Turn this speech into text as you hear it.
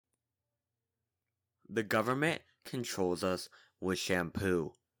The government controls us with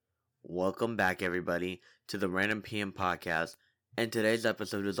shampoo. Welcome back, everybody, to the Random PM podcast. And today's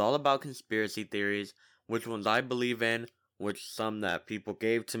episode is all about conspiracy theories, which ones I believe in, which some that people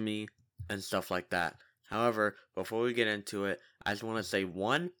gave to me, and stuff like that. However, before we get into it, I just want to say,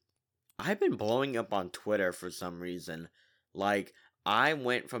 one, I've been blowing up on Twitter for some reason. I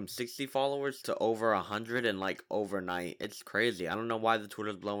went from 60 followers to over 100 in overnight. It's crazy. I don't know why the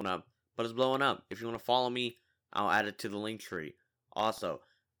Twitter's blowing up, but it's blowing up. If you want to follow me, I'll add it to the link tree. Also,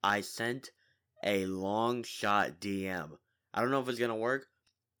 I sent a long shot DM. I don't know if it's going to work,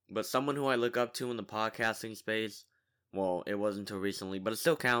 but someone who I look up to in the podcasting space, well, it wasn't until recently, but it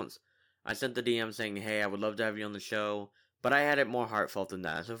still counts. I sent the DM saying, hey, I would love to have you on the show, but I had it more heartfelt than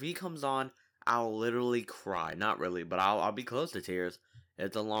that. So if he comes on, I'll literally cry. Not really, but I'll be close to tears.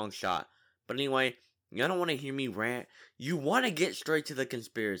 It's a long shot. But anyway, you don't want to hear me rant. You want to get straight to the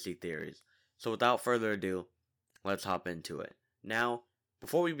conspiracy theories. So without further ado, let's hop into it. Now,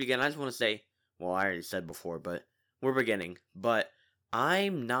 before we begin, I just want to say, well, I already said before, but we're beginning. But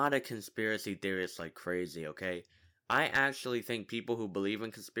I'm not a conspiracy theorist like crazy, okay? I actually think people who believe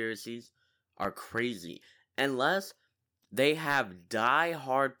in conspiracies are crazy. Unless they have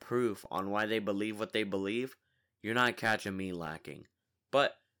die-hard proof on why they believe what they believe, you're not catching me lacking.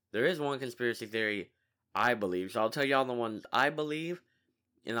 But there is one conspiracy theory I believe, so I'll tell you all the ones I believe,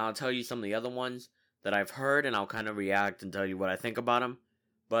 and I'll tell you some of the other ones that I've heard, and I'll kind of react and tell you what I think about them.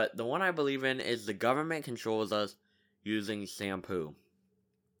 But the one I believe in is the government controls us using shampoo.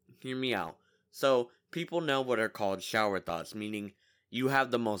 Hear me out. So, people know what are called shower thoughts, meaning you have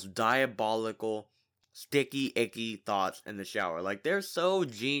the most diabolical, sticky, icky thoughts in the shower. They're so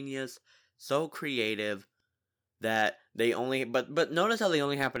genius, so creative, that they only, but notice how they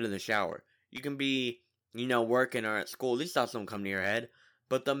only happen in the shower. You can be, working or at school, these thoughts don't come to your head.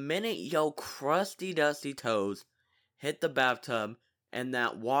 But the minute your crusty, dusty toes hit the bathtub, and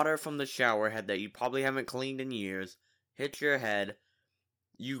that water from the shower head that you probably haven't cleaned in years hits your head,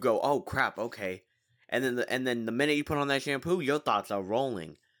 you go, oh crap, okay. And then the minute you put on that shampoo, your thoughts are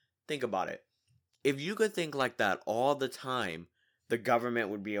rolling. Think about it. If you could think like that all the time, the government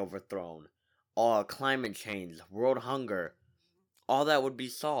would be overthrown. All climate change, world hunger, all that would be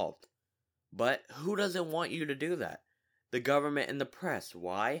solved. But who doesn't want you to do that? The government and the press.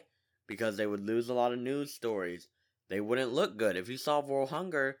 Why? Because they would lose a lot of news stories. They wouldn't look good. If you solve world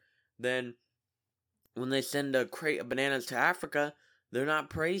hunger, then when they send a crate of bananas to Africa, they're not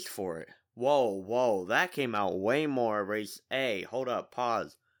praised for it. Whoa, that came out way more race. Hey, hold up,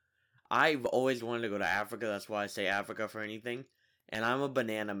 pause. I've always wanted to go to Africa, that's why I say Africa for anything. And I'm a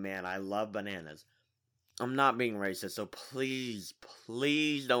banana man, I love bananas. I'm not being racist, so please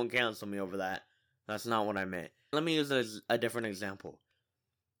don't cancel me over that. That's not what I meant. Let me use a different example.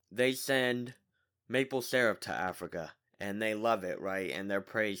 They send maple syrup to Africa, and they love it, right? And they're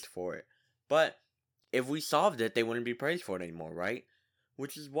praised for it. But if we solved it, they wouldn't be praised for it anymore, right?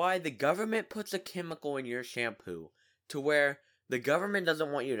 Which is why the government puts a chemical in your shampoo to where the government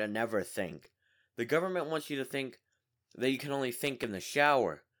doesn't want you to never think. The government wants you to think that you can only think in the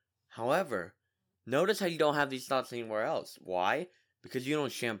shower. However, notice how you don't have these thoughts anywhere else. Why? Because you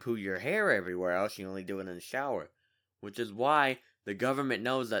don't shampoo your hair everywhere else, you only do it in the shower. Which is why the government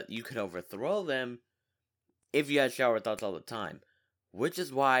knows that you could overthrow them if you had shower thoughts all the time. Which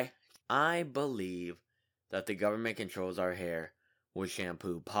is why I believe that the government controls our hair with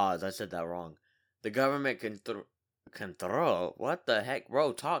shampoo. Pause, I said that wrong. The government control? What the heck?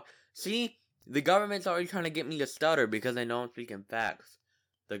 Bro, talk. See? The government's already trying to get me to stutter because they know I'm speaking facts.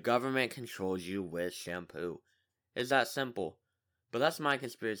 The government controls you with shampoo. It's that simple. But that's my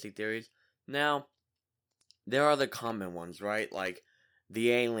conspiracy theories. Now, there are the common ones, right? Like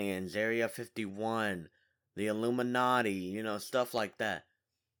the aliens, Area 51, the Illuminati, stuff like that.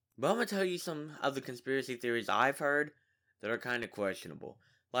 But I'm going to tell you some of the conspiracy theories I've heard that are kind of questionable.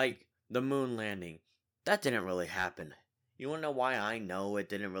 Like the moon landing. That didn't really happen. You want to know why I know it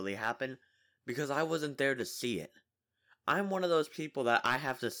didn't really happen? Because I wasn't there to see it. I'm one of those people that I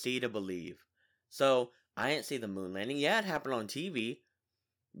have to see to believe. So, I didn't see the moon landing. Yeah, it happened on TV.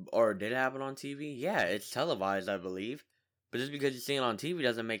 Or did it happen on TV? Yeah, it's televised, I believe. But just because you see it on TV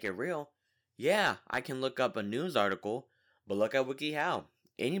doesn't make it real. Yeah, I can look up a news article, but look at WikiHow.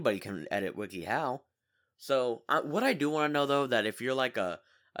 Anybody can edit WikiHow. So, what I do want to know, though, that if you're like a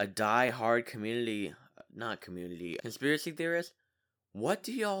die-hard conspiracy theorist, what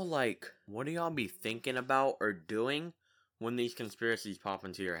do y'all be thinking about or doing when these conspiracies pop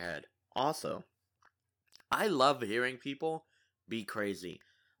into your head? Also, I love hearing people be crazy.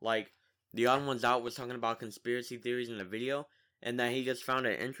 Like, the Odd Ones Out was talking about conspiracy theories in a video, and that he just found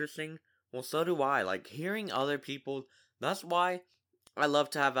it interesting Well, so do I. Like, hearing other people, that's why I love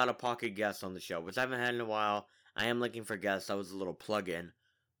to have out-of-pocket guests on the show, which I haven't had in a while. I am looking for guests. That was a little plug-in.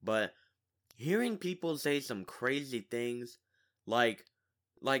 But hearing people say some crazy things, like,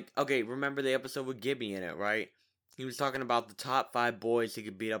 okay, remember the episode with Gibby in it, right? He was talking about the top 5 boys he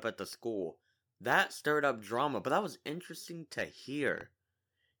could beat up at the school. That stirred up drama, but that was interesting to hear.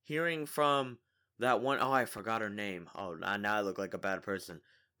 Hearing from that one, oh, I forgot her name. Oh, now I look like a bad person.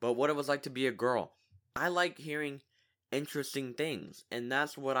 But what it was like to be a girl. I like hearing interesting things, and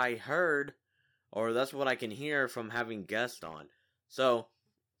that's what I heard, or that's what I can hear from having guests on. So,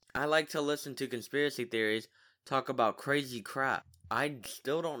 I like to listen to conspiracy theories talk about crazy crap. I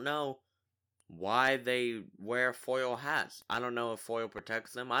still don't know why they wear foil hats. I don't know if foil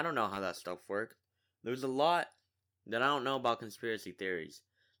protects them. I don't know how that stuff works. There's a lot that I don't know about conspiracy theories.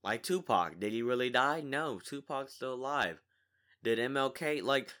 Like Tupac, did he really die? No, Tupac's still alive. Did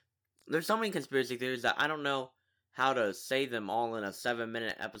MLK, there's so many conspiracy theories that I don't know how to say them all in a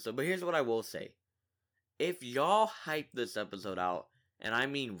 7-minute episode. But here's what I will say. If y'all hype this episode out, and I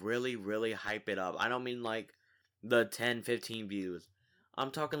mean really, really hype it up, I don't mean like the 10, 15 views.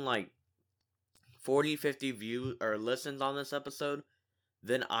 I'm talking like 40, 50 views or listens on this episode,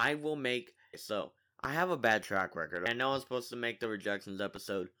 then I will make. So, I have a bad track record. I know I was supposed to make the rejections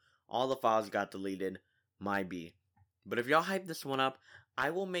episode. All the files got deleted. My B. But if y'all hype this one up, I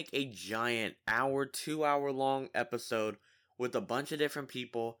will make a giant 2-hour long episode with a bunch of different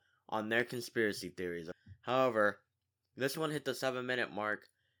people on their conspiracy theories. However, this one hit the 7-minute mark,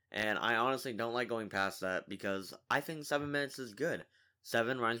 and I honestly don't like going past that because I think 7 minutes is good.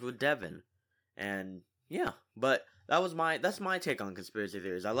 7 rhymes with Devin. And yeah, but that's my take on conspiracy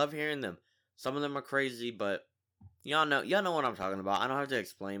theories. I love hearing them. Some of them are crazy, but y'all know what I'm talking about. I don't have to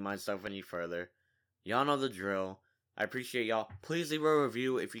explain myself any further. Y'all know the drill. I appreciate y'all. Please leave a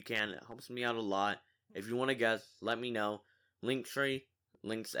review if you can. It helps me out a lot. If you want to guess, let me know. Linktree,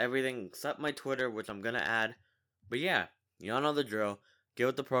 links everything except my Twitter, which I'm gonna add. But yeah, y'all know the drill. Get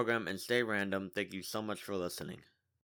with the program and stay random. Thank you so much for listening.